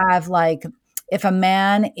 you have like if a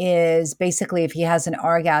man is basically, if he has an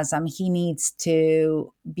orgasm, he needs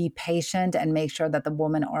to be patient and make sure that the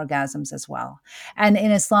woman orgasms as well. And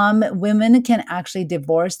in Islam, women can actually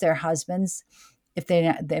divorce their husbands if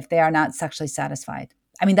they are not sexually satisfied.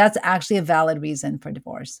 I mean, that's actually a valid reason for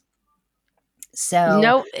divorce. So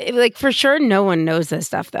No, like for sure, no one knows this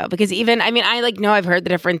stuff though, because even I mean, I like know I've heard the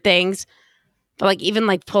different things, but like even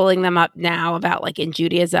like pulling them up now about like in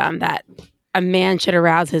Judaism that a man should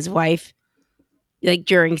arouse his wife like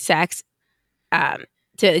during sex um,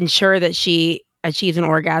 to ensure that she achieves an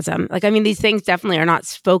orgasm. Like, I mean, these things definitely are not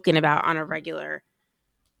spoken about on a regular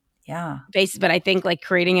yeah, basis, but I think like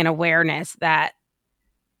creating an awareness that,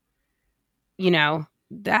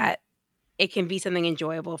 that it can be something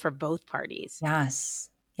enjoyable for both parties. yes.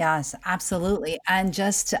 Yes, absolutely. And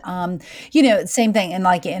just same thing. And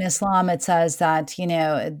like in Islam, it says that,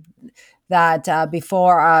 that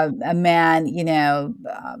before a man,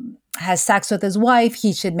 has sex with his wife,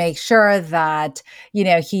 he should make sure that,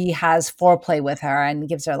 he has foreplay with her and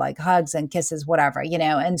gives her like hugs and kisses, whatever,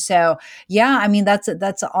 And so, yeah, I mean,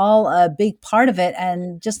 that's all a big part of it.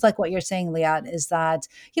 And just like what you're saying, Liat, is that,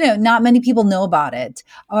 not many people know about it.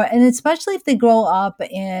 And especially if they grow up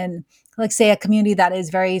in, like say a community that is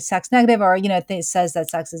very sex negative, or says that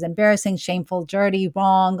sex is embarrassing, shameful, dirty,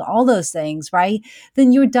 wrong, all those things, right?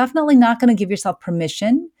 Then you're definitely not going to give yourself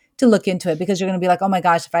permission to look into it, because you're going to be like, oh my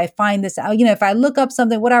gosh, if I find this out, if I look up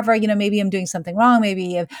something, whatever, maybe I'm doing something wrong,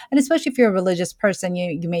 and especially if you're a religious person,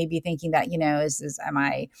 you may be thinking that,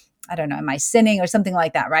 I don't know, am I sinning or something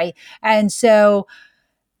like that, right? And so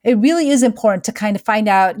it really is important to kind of find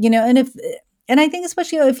out, and I think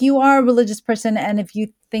especially if you are a religious person and if you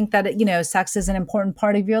think that, sex is an important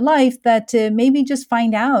part of your life, that to maybe just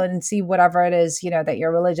find out and see whatever it is, that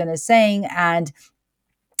your religion is saying.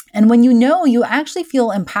 And when you actually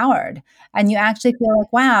feel empowered, and you actually feel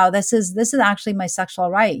like, wow, this is actually my sexual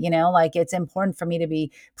right. Like it's important for me to be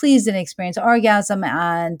pleased and experience orgasm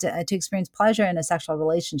and to experience pleasure in a sexual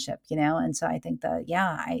relationship, And so I think that,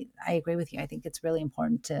 yeah, I agree with you. I think it's really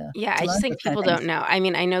important Yeah, to I just learn those think kind of people things. don't know. I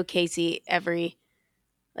mean, I know Casey,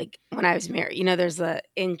 like when I was married, there's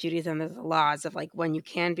in Judaism, there's the laws of like when you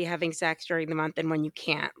can be having sex during the month and when you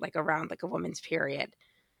can't, like around like a woman's period.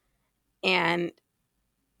 And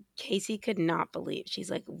Casey could not believe.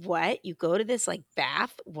 She's like, "What? You go to this like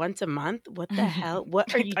bath once a month? What the hell?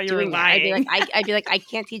 What are I you thought you were doing there?" I'd be like, lying. I'd be like, "I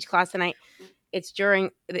can't teach class tonight. It's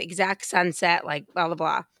during the exact sunset, like blah blah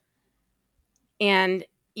blah." And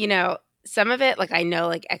some of it, like I know,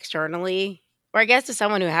 like externally, or I guess to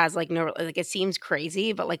someone who has like no, like it seems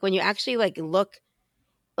crazy, but like when you actually like look,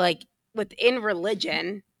 like within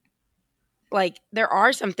religion, like there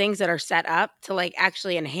are some things that are set up to like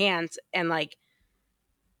actually enhance and like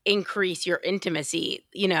increase your intimacy,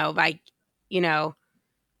 by, you know,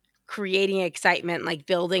 creating excitement, like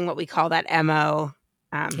building what we call that MO,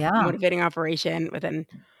 Yeah. motivating operation within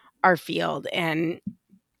our field and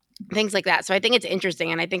things like that. So I think it's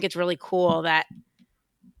interesting. And I think it's really cool that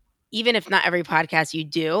even if not every podcast you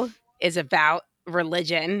do is about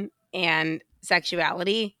religion and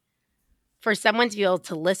sexuality, for someone to be able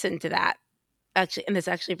to listen to that. Actually, and this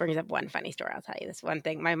actually brings up one funny story. I'll tell you this one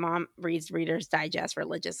thing. My mom reads Reader's Digest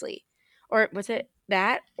religiously. Or was it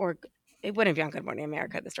that? Or it wouldn't be on Good Morning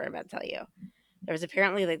America, the story I'm about to tell you. There was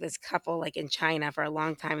apparently like this couple like in China for a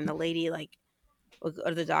long time, and the lady like would go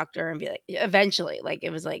to the doctor and be like, eventually, like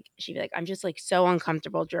it was like she'd be like, I'm just like so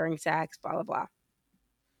uncomfortable during sex, blah blah blah.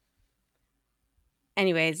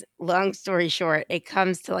 Anyways, long story short, it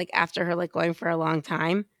comes to like after her like going for a long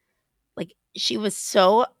time, like she was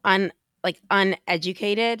so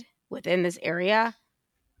uneducated within this area.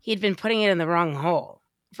 He'd been putting it in the wrong hole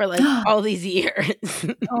for like all these years.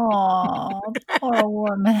 Oh, poor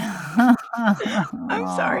woman. I'm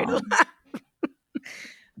sorry to laugh.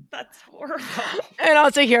 That's horrible. And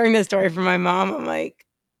also hearing this story from my mom, I'm like,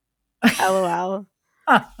 LOL.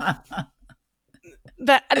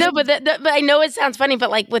 But no, but I know it sounds funny,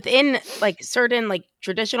 but like within like certain like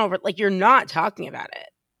traditional, like you're not talking about it.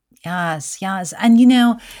 Yes, yes. And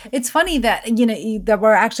it's funny that that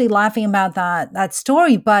we're actually laughing about that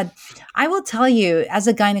story, but I will tell you, as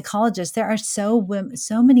a gynecologist, there are so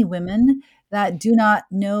many women that do not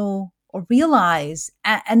know or realize,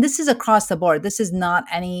 and this is across the board. This is not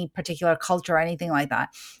any particular culture or anything like that.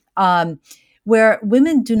 Where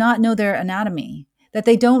women do not know their anatomy, that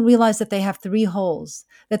they don't realize that they have three holes,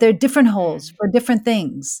 that they're different holes for different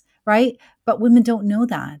things, right? But women don't know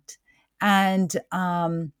that. And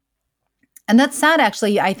that's sad,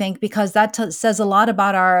 actually, I think, because that says a lot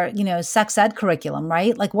about our, sex ed curriculum,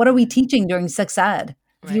 right? Like, what are we teaching during sex ed?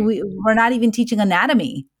 Right. We're not even teaching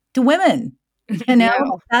anatomy to women.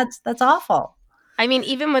 No. That's awful. I mean,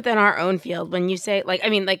 even within our own field, when you say like, I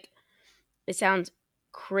mean, like, it sounds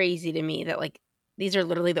crazy to me that like these are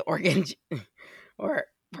literally the organs or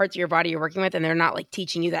parts of your body you're working with, and they're not like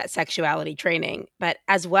teaching you that sexuality training. But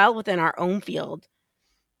as well within our own field,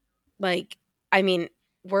 like, I mean,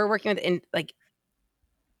 we're working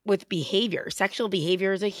with behavior. Sexual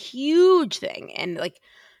behavior is a huge thing, and like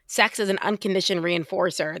sex is an unconditioned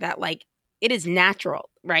reinforcer that like it is natural,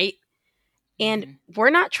 right? And we're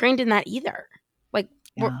not trained in that either. Like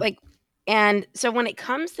we're Yeah. like, and so when it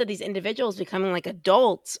comes to these individuals becoming like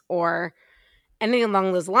adults or anything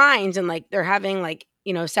along those lines, and like they're having like,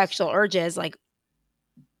 you know, sexual urges, like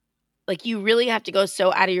you really have to go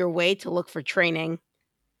so out of your way to look for training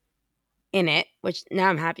in it, which now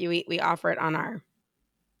I'm happy we offer it on our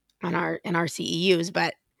in our CEUs,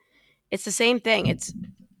 but it's the same thing.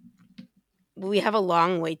 We have a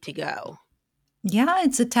long way to go. Yeah,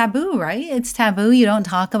 it's a taboo, right? It's taboo. You don't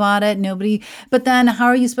talk about it. Nobody, but then how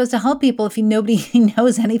are you supposed to help people if nobody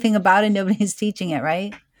knows anything about it? Nobody's teaching it,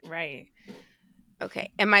 right? Right.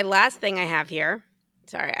 Okay. And my last thing I have here,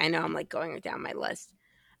 sorry, I know I'm like going down my list.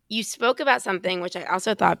 You spoke about something which I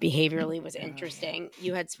also thought behaviorally was interesting.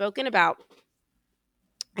 You had spoken about,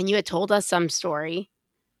 and you had told us some story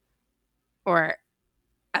or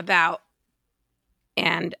about,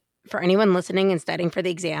 and for anyone listening and studying for the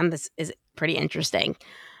exam, this is pretty interesting.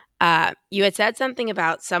 You had said something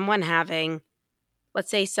about someone having,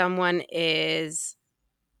 let's say someone is,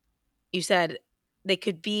 you said they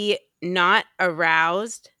could be not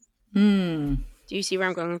aroused. Hmm. Do you see where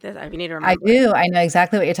I'm going with this? I need to I remember. do. I know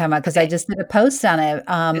exactly what you're talking about because I Okay. just did a post on it.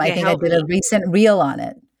 I Okay, think I help did a me. recent reel on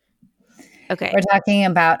it. Okay. We're talking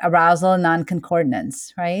about arousal and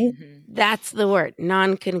non-concordance, right? That's the word,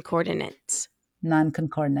 non-concordance.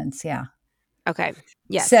 Non-concordance, yeah. Okay.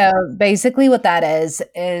 Yes. So basically what that is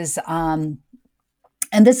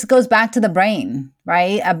and this goes back to the brain,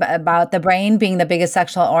 right? About the brain being the biggest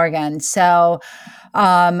sexual organ. So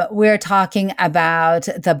we're talking about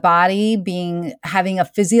the body having a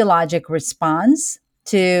physiologic response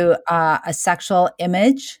to a sexual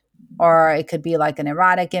image, or it could be like an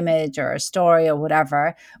erotic image or a story or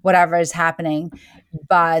whatever is happening.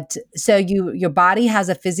 But so your body has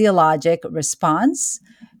a physiologic response,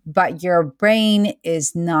 but your brain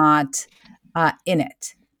is not in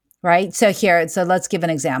it. Right. So let's give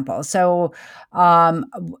an example. So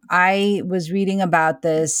I was reading about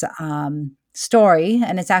this story,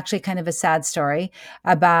 and it's actually kind of a sad story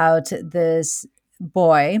about this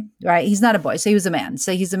boy, right? He's not a boy. So he was a man.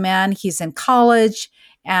 So he's a man. He's in college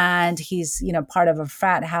and he's, part of a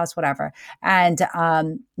frat house, whatever. And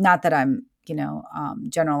not that I'm,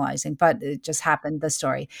 generalizing, but it just happened, the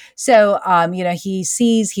story. So,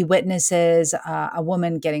 he witnesses a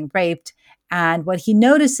woman getting raped. And what he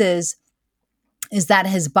notices is that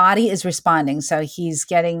his body is responding. So he's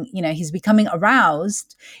becoming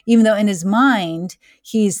aroused, even though in his mind,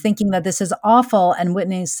 he's thinking that this is awful and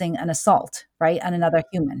witnessing an assault, right, on another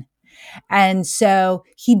human. And so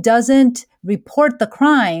he doesn't report the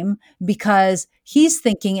crime because he's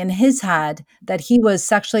thinking in his head that he was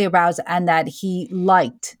sexually aroused and that he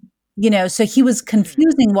liked. So he was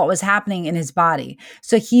confusing what was happening in his body.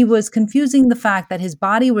 So he was confusing the fact that his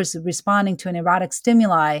body was responding to an erotic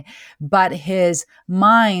stimuli, but his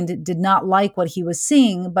mind did not like what he was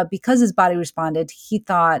seeing. But because his body responded, he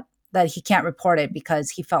thought that he can't report it because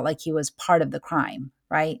he felt like he was part of the crime,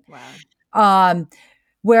 right? Wow.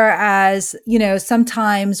 Whereas,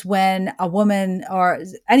 sometimes when a woman or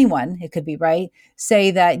anyone, it could be, right,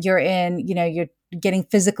 say that you're getting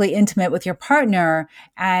physically intimate with your partner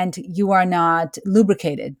and you are not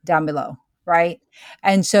lubricated down below, right?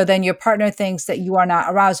 And so then your partner thinks that you are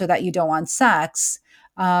not aroused or that you don't want sex,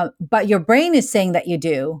 but your brain is saying that you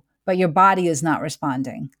do, but your body is not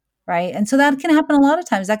responding. Right. And so that can happen a lot of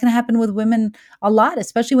times. That can happen with women a lot,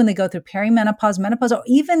 especially when they go through perimenopause, menopause, or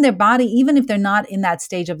even their body, even if they're not in that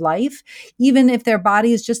stage of life, even if their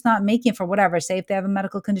body is just not making it for whatever, say if they have a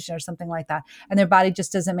medical condition or something like that, and their body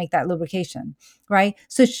just doesn't make that lubrication. Right.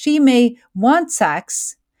 So she may want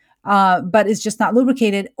sex, but is just not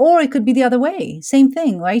lubricated, or it could be the other way. Same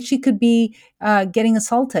thing, right? She could be getting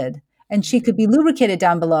assaulted and she could be lubricated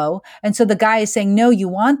down below. And so the guy is saying, no, you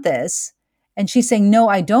want this. And she's saying, no,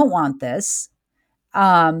 I don't want this.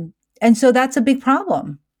 And so that's a big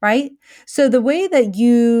problem, right? So the way that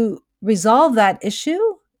you resolve that issue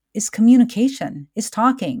is communication, is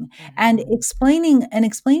talking and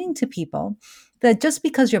explaining to people that just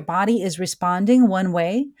because your body is responding one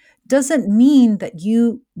way doesn't mean that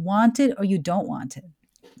you want it or you don't want it,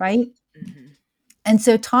 right? And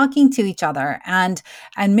so talking to each other and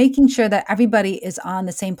making sure that everybody is on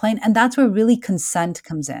the same plane, and that's where really consent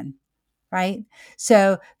comes in, right?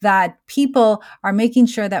 So that people are making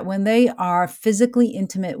sure that when they are physically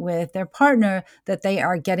intimate with their partner, that they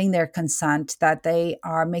are getting their consent, that they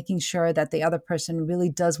are making sure that the other person really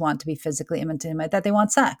does want to be physically intimate, that they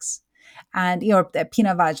want sex and,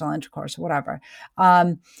 penile vaginal intercourse, whatever.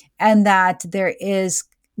 And that there is,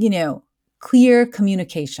 clear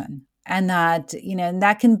communication, and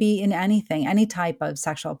that can be in anything, any type of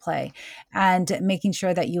sexual play, and making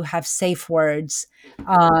sure that you have safe words,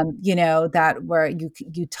 that where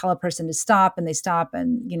you tell a person to stop and they stop,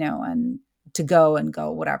 and to go and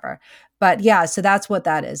go, whatever. But yeah, so that's what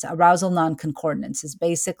that is. Arousal non-concordance is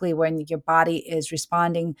basically when your body is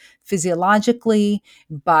responding physiologically,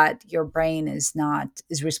 but your brain is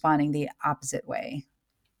responding the opposite way.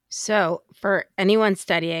 So, for anyone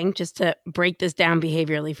studying, just to break this down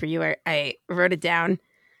behaviorally for you, I wrote it down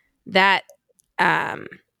that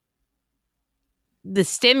the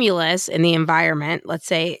stimulus in the environment, let's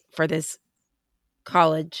say for this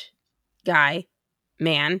college guy,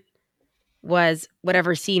 man, was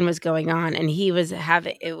whatever scene was going on, and he was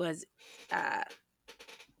uh,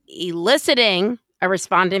 eliciting a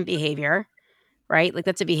respondent behavior, right? Like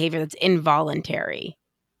that's a behavior that's involuntary.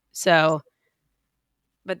 So,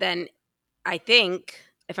 but then I think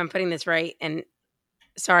if I'm putting this right, and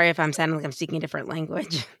sorry if I'm sounding like I'm speaking a different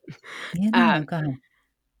language, Yeah, no, um, go ahead.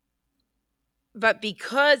 but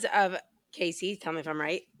because of Casey, tell me if I'm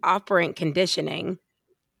right, operant conditioning,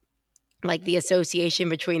 like the association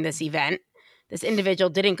between this event, this individual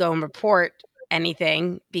didn't go and report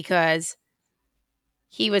anything because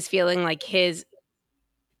he was feeling like his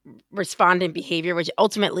respondent behavior, which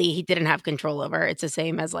ultimately he didn't have control over. It's the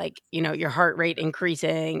same as like, your heart rate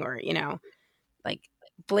increasing or, like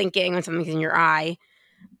blinking when something's in your eye.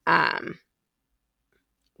 Um,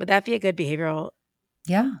 would that be a good behavioral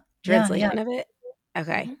Yeah, yeah, yeah. translation of it?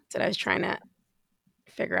 Okay. Mhm. So I was trying to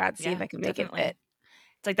figure out, see if Yeah, I could make it definitely. fit.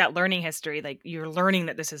 It's like that learning history, like you're learning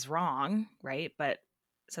that this is wrong, right? But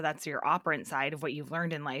so that's your operant side of what you've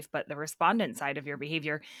learned in life, but the respondent side of your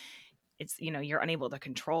behavior, it's, you're unable to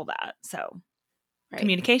control that. So Right.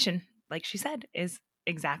 communication, like she said, is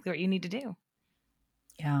exactly what you need to do.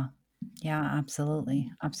 Yeah. Yeah,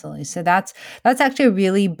 absolutely. Absolutely. So that's actually a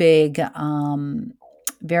really big,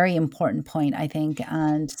 very important point, I think,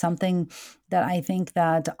 and something that I think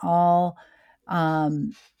that all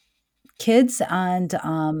um, kids and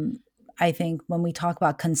I think when we talk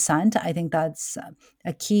about consent, I think that's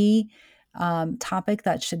a key topic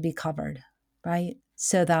that should be covered, right?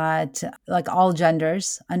 So that like all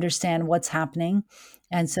genders understand what's happening,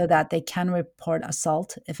 and so that they can report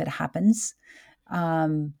assault if it happens,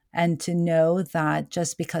 and to know that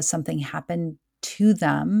just because something happened to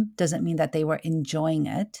them doesn't mean that they were enjoying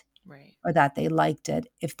it Right. or that they liked it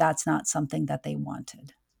if that's not something that they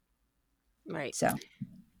wanted. Right.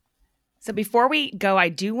 So before we go, I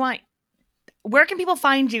do want, where can people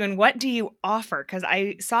find you and what do you offer? Because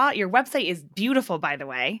I saw your website is beautiful, by the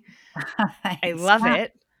way. I Thanks. love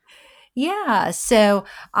it. Yeah. So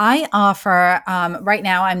I offer, right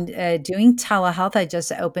now, I'm doing telehealth. I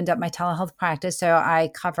just opened up my telehealth practice. So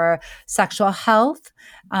I cover sexual health,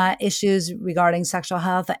 issues regarding sexual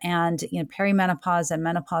health and, perimenopause and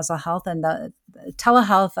menopausal health. And the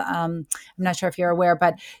telehealth, I'm not sure if you're aware,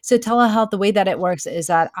 but so telehealth, the way that it works is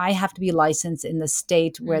that I have to be licensed in the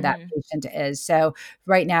state where that Mhm. patient is. So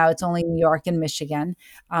right now it's only New York and Michigan,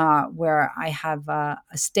 where I have a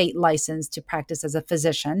state license to practice as a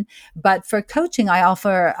physician. But for coaching, I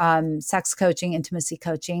offer sex coaching, intimacy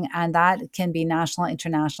coaching, and that can be national,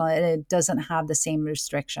 international. It doesn't have the same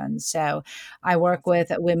restrictions. So I work Awesome.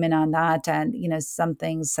 with women on that, and some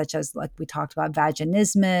things such as like we talked about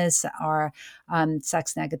vaginismus or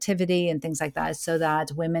sex negativity and things like that, so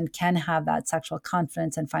that women can have that sexual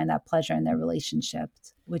confidence and find that pleasure in their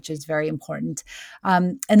relationships, which is very important.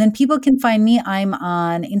 And then people can find me. I'm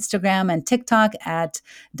on Instagram and TikTok at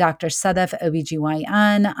Dr. Sadaf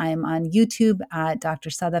OBGYN. I'm on YouTube at Dr.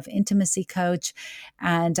 Sadaf Intimacy Coach.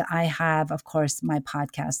 And I have, of course, my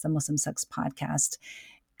podcast, the Muslim Sex Podcast.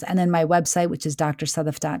 And then my website, which is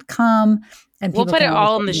drsadaf.com. And We'll people put it can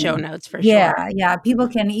all also in the show email. notes for Yeah, sure. yeah. People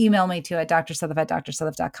can email me too at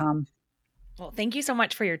drsadaf@drsadaf.com. Well, thank you so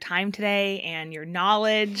much for your time today and your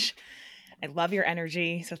knowledge. I love your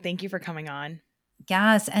energy. So thank you for coming on.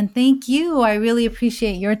 Yes. And thank you. I really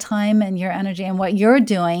appreciate your time and your energy and what you're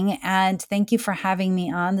doing. And thank you for having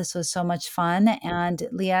me on. This was so much fun. And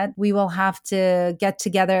Liette, we will have to get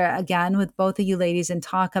together again with both of you ladies and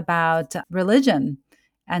talk about religion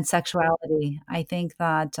and sexuality. I think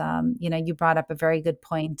that, you brought up a very good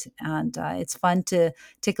point, and it's fun to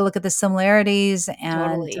take a look at the similarities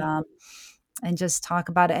and Totally. and just talk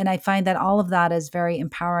about it. And I find that all of that is very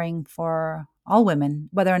empowering for all women,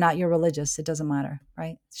 whether or not you're religious, it doesn't matter,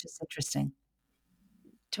 right? It's just interesting.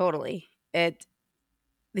 Totally.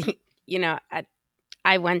 You know,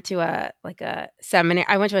 I went to a seminary.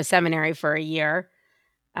 I went to a seminary for a year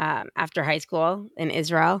after high school in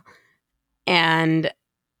Israel, and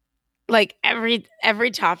like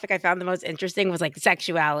every topic I found the most interesting was like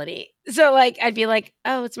sexuality. So like I'd be like,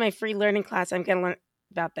 oh, it's my free learning class. I'm gonna learn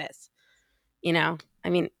about this. You know, I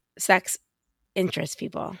mean, sex interests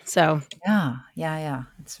people. So Yeah.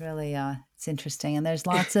 It's really it's interesting, and there's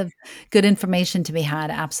lots of good information to be had.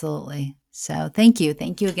 Absolutely. So thank you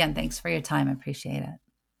again. Thanks for your time. I appreciate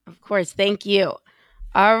it. of course, thank you.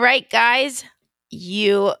 All right, guys,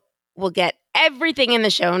 you will get everything in the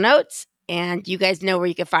show notes, and you guys know where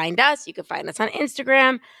you can find us. You can find us on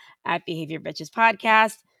Instagram at Behavior Bitches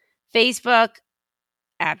Podcast, Facebook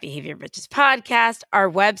at Behavior Bitches Podcast, our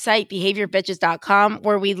website, behaviorbitches.com,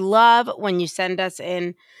 where we love when you send us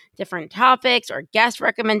in different topics or guest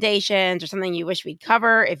recommendations or something you wish we'd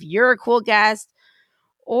cover if you're a cool guest.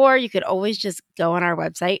 Or you could always just go on our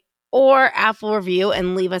website or Apple review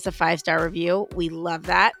and leave us a 5-star review. We love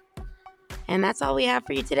that. And that's all we have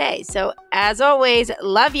for you today. So as always,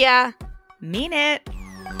 love ya. Mean it.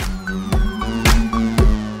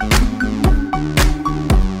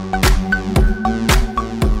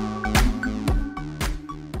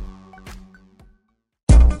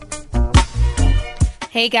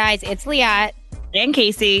 Hey guys, it's Liat. And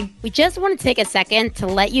Casey. We just want to take a second to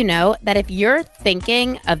let you know that if you're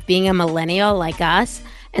thinking of being a millennial like us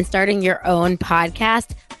and starting your own podcast,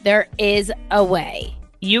 there is a way.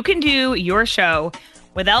 You can do your show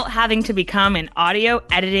without having to become an audio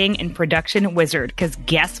editing and production wizard, because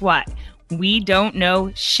guess what? We don't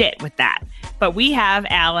know shit with that. But we have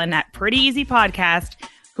Alan at Pretty Easy Podcast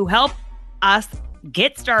who helped us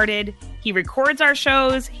get started. He records our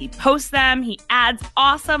shows, he posts them, he adds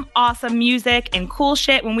awesome music and cool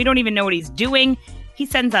shit when we don't even know what he's doing. He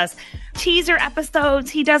sends us teaser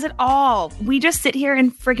episodes, he does it all. We just sit here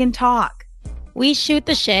and friggin' talk. We shoot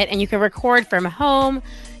the shit, and you can record from home,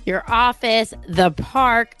 your office, the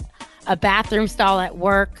park, a bathroom stall at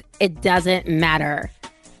work. It doesn't matter.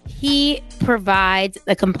 He provides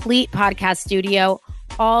the complete podcast studio.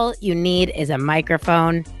 All you need is a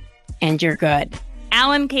microphone, and you're good.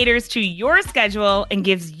 Alan caters to your schedule and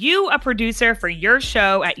gives you a producer for your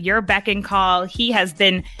show at your beck and call. He has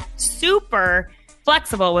been super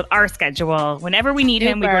flexible with our schedule. Whenever we need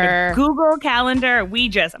him, we go to Google Calendar. We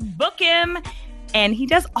just book him, and he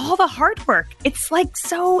does all the hard work. It's like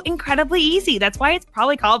so incredibly easy. That's why it's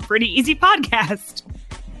probably called Pretty Easy Podcast.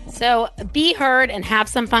 So be heard and have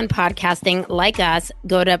some fun podcasting like us.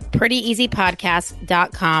 Go to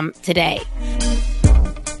prettyeasypodcast.com today.